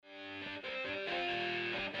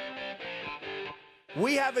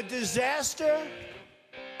We have a disaster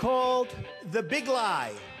called the Big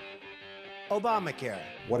Lie, Obamacare.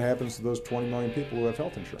 What happens to those 20 million people who have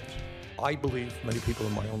health insurance? I believe, many people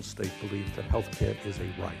in my own state believe, that health care is a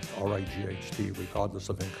right, R-I-G-H-T, regardless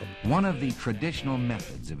of income. One of the traditional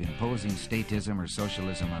methods of imposing statism or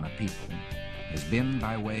socialism on a people has been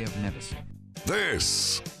by way of medicine.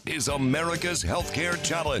 This is America's Healthcare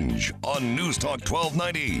Challenge on News Talk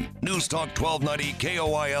 1290,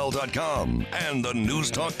 newstalk1290KOIL.com, and the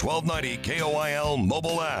News Talk 1290 KOIL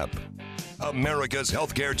mobile app. America's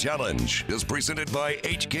Healthcare Challenge is presented by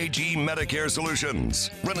HKG Medicare Solutions,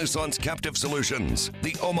 Renaissance Captive Solutions,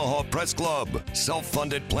 the Omaha Press Club,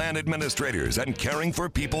 Self-Funded Plan Administrators, and Caring for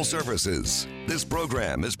People Services. This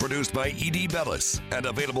program is produced by E.D. Bellis and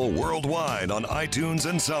available worldwide on iTunes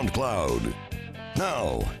and SoundCloud.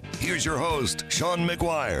 Now, here's your host, Sean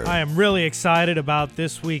McGuire. I am really excited about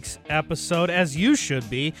this week's episode, as you should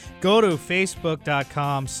be. Go to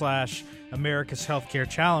facebook.com/America's Healthcare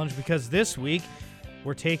Challenge, because this week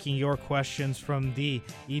we're taking your questions from the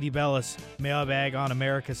E.D. Bellis mailbag on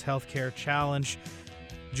America's Healthcare Challenge,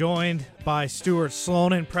 joined by Stuart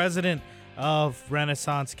Slonin, president of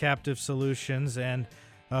Renaissance Captive Solutions and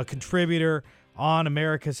a contributor on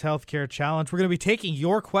America's Healthcare Challenge. We're going to be taking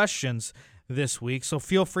your questions this week, so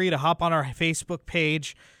feel free to hop on our Facebook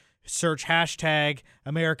page, search hashtag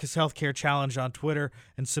America's Healthcare Challenge on Twitter,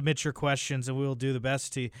 and submit your questions, and we will do the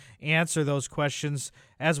best to answer those questions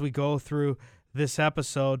as we go through this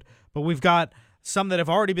episode. But we've got some that have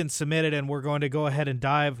already been submitted, and we're going to go ahead and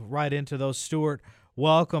dive right into those. Stuart,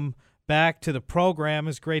 welcome back to the program.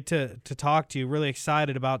 It's great to talk to you. Really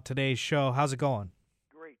excited about today's show. How's it going?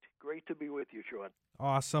 Great to be with you, Sean.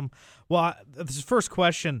 Awesome. Well, this is the first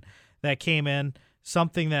question that came in,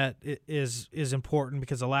 something that is important,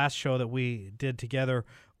 because the last show that we did together,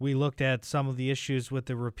 we looked at some of the issues with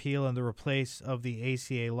the repeal and the replace of the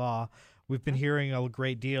ACA law. We've been hearing a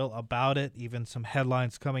great deal about it, even some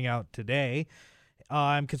headlines coming out today.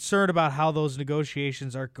 I'm concerned about how those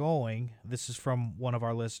negotiations are going. This is from one of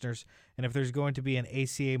our listeners, and if there's going to be an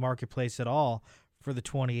ACA marketplace at all for the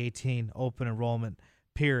 2018 open enrollment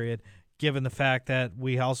period, given the fact that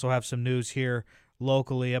we also have some news here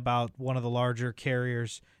locally about one of the larger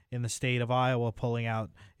carriers in the state of Iowa pulling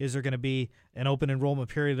out. Is there going to be an open enrollment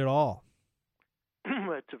period at all?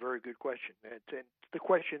 That's a very good question. It's the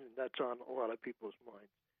question that's on a lot of people's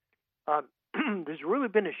minds. There's really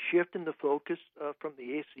been a shift in the focus from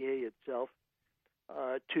the ACA itself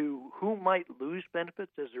to who might lose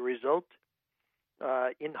benefits as a result.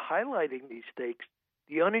 In highlighting these stakes,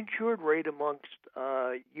 the uninsured rate amongst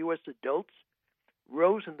U.S. adults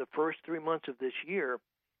rose in the first 3 months of this year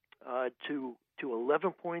to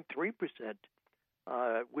 11.3%,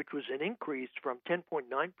 which was an increase from 10.9%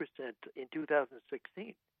 in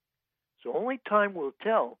 2016. So only time will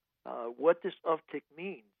tell what this uptick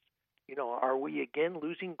means. You know, are we again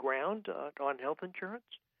losing ground on health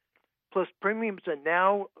insurance? Plus, premiums are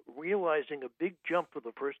now realizing a big jump for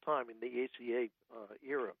the first time in the ACA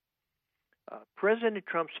era. President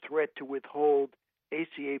Trump's threat to withhold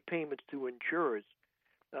ACA payments to insurers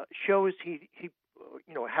shows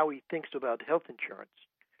how he thinks about health insurance.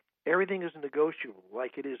 Everything is negotiable,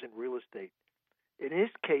 like it is in real estate. In his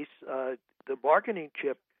case, the bargaining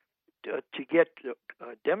chip to get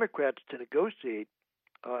Democrats to negotiate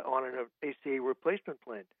on an ACA replacement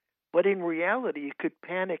plan, but in reality, it could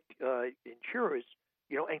panic insurers,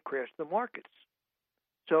 and crash the markets.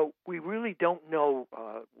 So we really don't know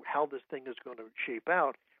how this thing is going to shape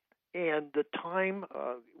out, and the time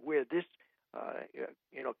where this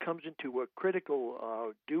comes into a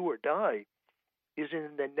critical do or die is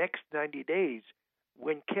in the next 90 days,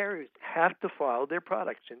 when carriers have to file their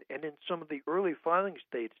products. And in some of the early filing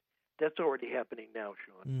states, that's already happening now,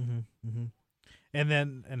 Sean. Mm-hmm.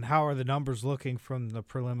 And how are the numbers looking from the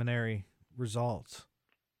preliminary results?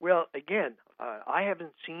 Well, again, I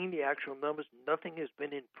haven't seen the actual numbers. Nothing has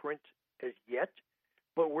been in print as yet,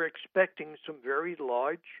 but we're expecting some very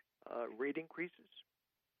large rate increases.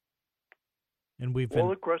 And we've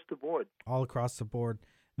all across the board. All across the board.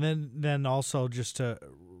 And then also, just to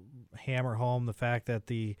hammer home the fact that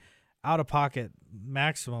the out-of-pocket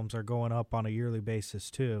maximums are going up on a yearly basis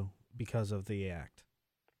too, because of the act.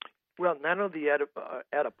 Well, not only the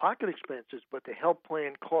out-of-pocket expenses, but the health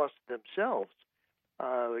plan costs themselves.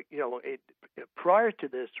 Prior to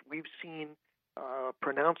this, we've seen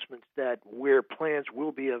pronouncements that where plans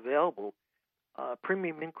will be available,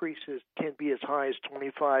 premium increases can be as high as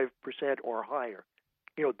 25% or higher,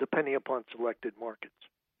 depending upon selected markets.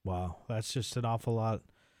 Wow, that's just an awful lot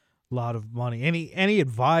of money. Any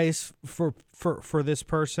advice for this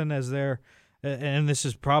person as they're and this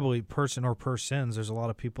is probably person or persons. There's a lot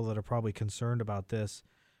of people that are probably concerned about this.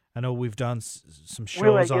 I know we've done some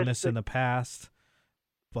shows on this in the past,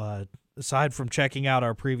 but aside from checking out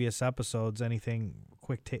our previous episodes, anything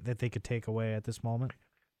quick that they could take away at this moment?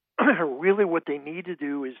 Really what they need to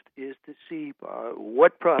do is to see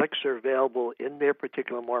what products are available in their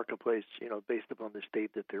particular marketplace, based upon the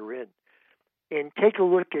state that they're in. And take a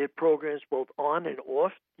look at programs both on and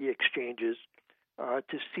off the exchanges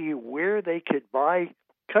to see where they could buy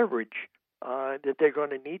coverage that they're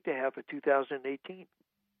going to need to have for 2018.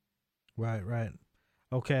 Right.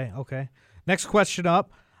 Okay. Next question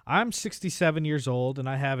up. I'm 67 years old, and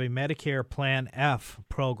I have a Medicare Plan F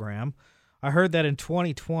program. I heard that in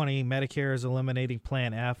 2020, Medicare is eliminating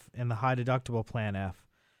Plan F and the high-deductible Plan F.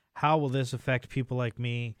 How will this affect people like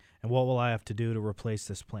me, and what will I have to do to replace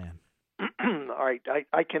this plan? All right,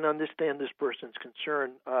 I can understand this person's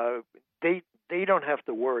concern. They don't have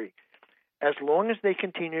to worry. As long as they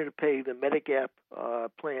continue to pay the Medigap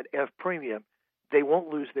Plan F premium, they won't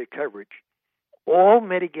lose their coverage. All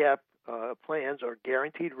Medigap plans are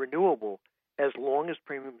guaranteed renewable as long as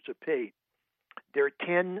premiums are paid. There are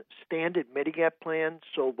 10 standard Medigap plans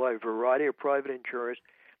sold by a variety of private insurers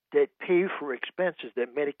that pay for expenses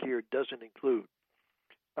that Medicare doesn't include.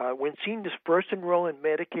 When seniors first enroll in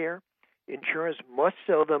Medicare, insurers must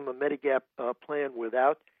sell them a Medigap plan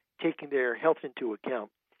without taking their health into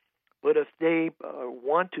account. But if they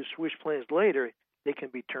want to switch plans later, they can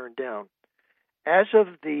be turned down. As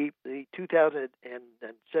of the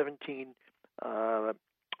 2017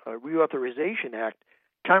 Reauthorization Act,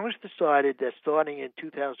 Congress decided that starting in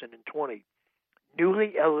 2020,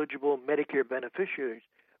 newly eligible Medicare beneficiaries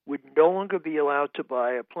would no longer be allowed to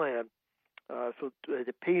buy a plan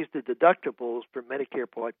that pays the deductibles for Medicare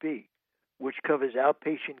Part B, which covers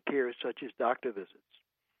outpatient care such as doctor visits.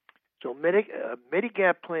 So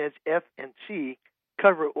Medigap plans F and C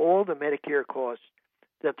cover all the Medicare costs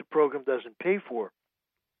that the program doesn't pay for,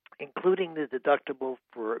 including the deductible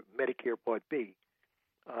for Medicare Part B.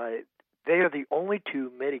 They are the only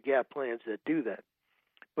two Medigap plans that do that.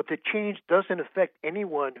 But the change doesn't affect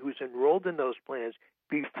anyone who's enrolled in those plans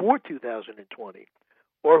before 2020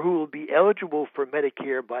 or who will be eligible for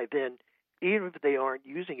Medicare by then, even if they aren't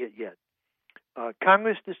using it yet.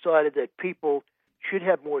 Congress decided that people should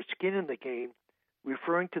have more skin in the game,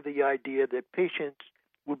 referring to the idea that patients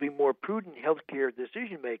will be more prudent healthcare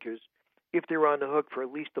decision makers if they're on the hook for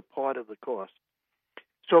at least a part of the cost.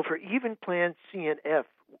 So for even plans C and F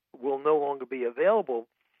will no longer be available,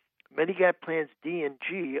 Medigap plans D and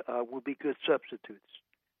G will be good substitutes.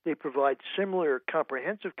 They provide similar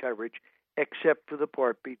comprehensive coverage except for the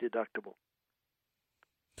Part B deductible.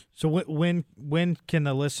 So when can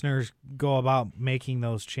the listeners go about making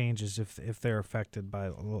those changes if they're affected by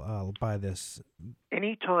this?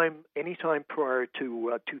 Anytime prior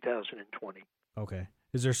to 2020. Okay.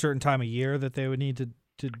 Is there a certain time of year that they would need to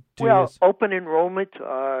do this? Open enrollment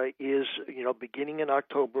is beginning in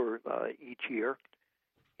October each year,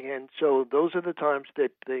 and so those are the times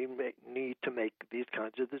that they need to make these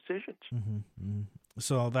kinds of decisions. Mm-hmm, mm-hmm.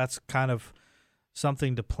 So that's kind of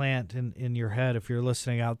something to plant in your head if you're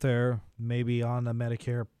listening out there, maybe on the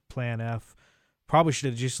Medicare Plan F. Probably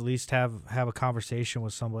should just at least have a conversation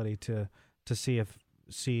with somebody to see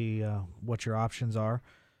what your options are,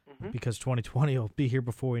 because 2020 will be here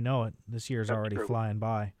before we know it. This year's already flying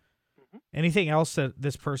by. Mm-hmm. Anything else that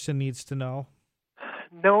this person needs to know?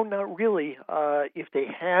 No, not really. If they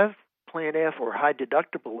have Plan F or high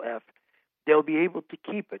deductible F, they'll be able to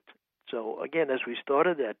keep it. So again, as we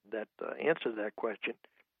started that answer to that question,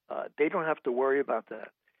 they don't have to worry about that.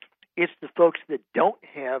 It's the folks that don't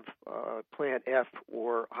have Plan F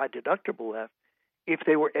or high deductible F, if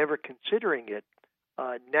they were ever considering it,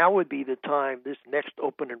 now would be the time, this next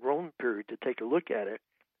open enrollment period, to take a look at it,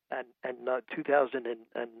 and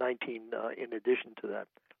 2019 in addition to that.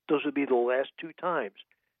 Those would be the last two times.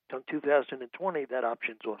 From 2020, that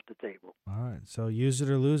option's off the table. All right, so use it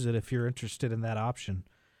or lose it if you're interested in that option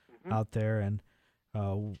out there, and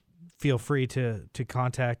feel free to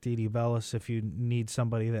contact Edie Bellis if you need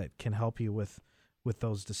somebody that can help you with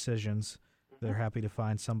those decisions. They're happy to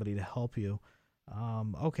find somebody to help you.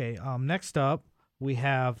 Next up, we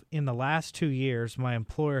have, in the last 2 years, my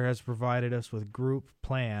employer has provided us with group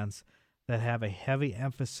plans that have a heavy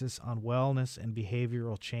emphasis on wellness and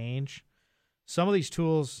behavioral change. Some of these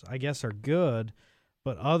tools, I guess, are good,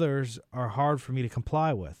 but others are hard for me to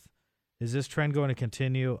comply with. Is this trend going to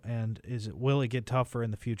continue, and will it get tougher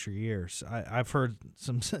in the future years? I've heard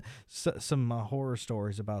some horror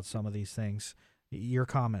stories about some of these things. Your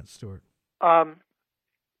comments, Stuart?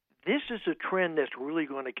 This is a trend that's really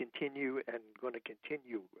going to continue and going to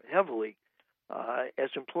continue heavily as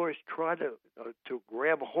employers try to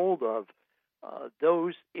grab hold of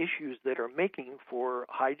those issues that are making for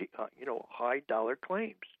high dollar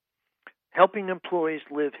claims. Helping employees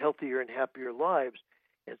live healthier and happier lives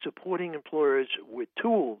and supporting employers with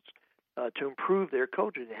tools to improve their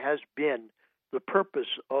culture has been the purpose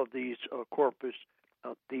of these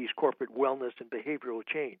corporate wellness and behavioral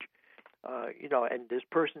change. And this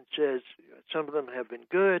person says some of them have been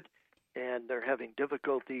good, and they're having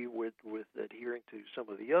difficulty with adhering to some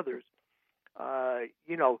of the others.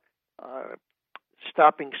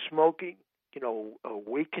 Stopping smoking,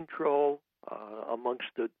 weight control,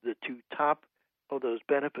 amongst the two top of those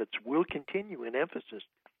benefits will continue in emphasis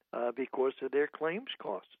because of their claims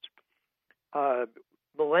costs.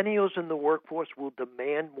 Millennials in the workforce will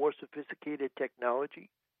demand more sophisticated technology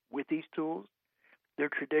with these tools. Their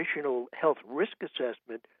traditional health risk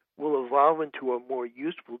assessment will evolve into a more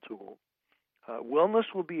useful tool.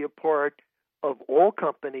 Wellness will be a part of all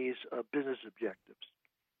companies' business objectives.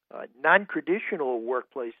 Non-traditional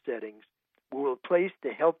workplace settings will replace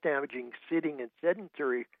the health-damaging sitting and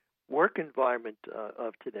sedentary work environment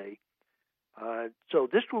of today. So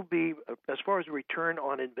this will be, as far as return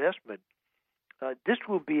on investment, this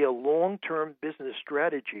will be a long-term business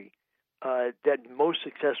strategy that most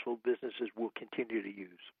successful businesses will continue to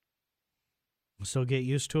use. So get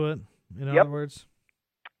used to it, in Yep. other words?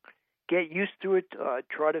 Get used to it.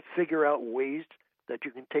 Try to figure out ways that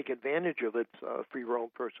you can take advantage of it for your own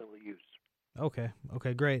personal use. Okay,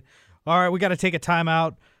 great. All right, we got to take a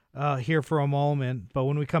timeout here for a moment, but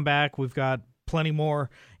when we come back, we've got plenty more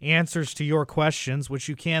answers to your questions, which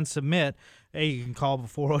you can submit. Hey, you can call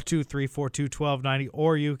 402-342-1290,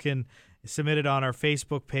 or you can submit it on our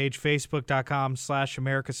Facebook page,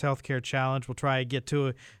 facebook.com/America's Healthcare Challenge. We'll try to get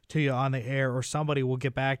to you on the air, or somebody will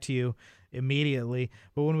get back to you immediately.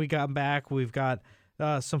 But when we got back, we've got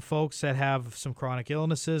some folks that have some chronic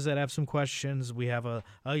illnesses that have some questions. We have a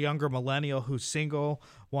younger millennial who's single,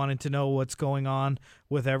 wanting to know what's going on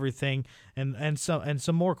with everything, and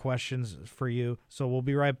some more questions for you. So we'll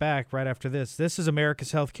be right back right after this. This is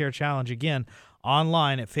America's Healthcare Challenge, again,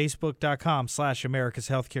 online at facebook.com/America's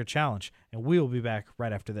Healthcare Challenge, and we will be back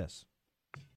right after this.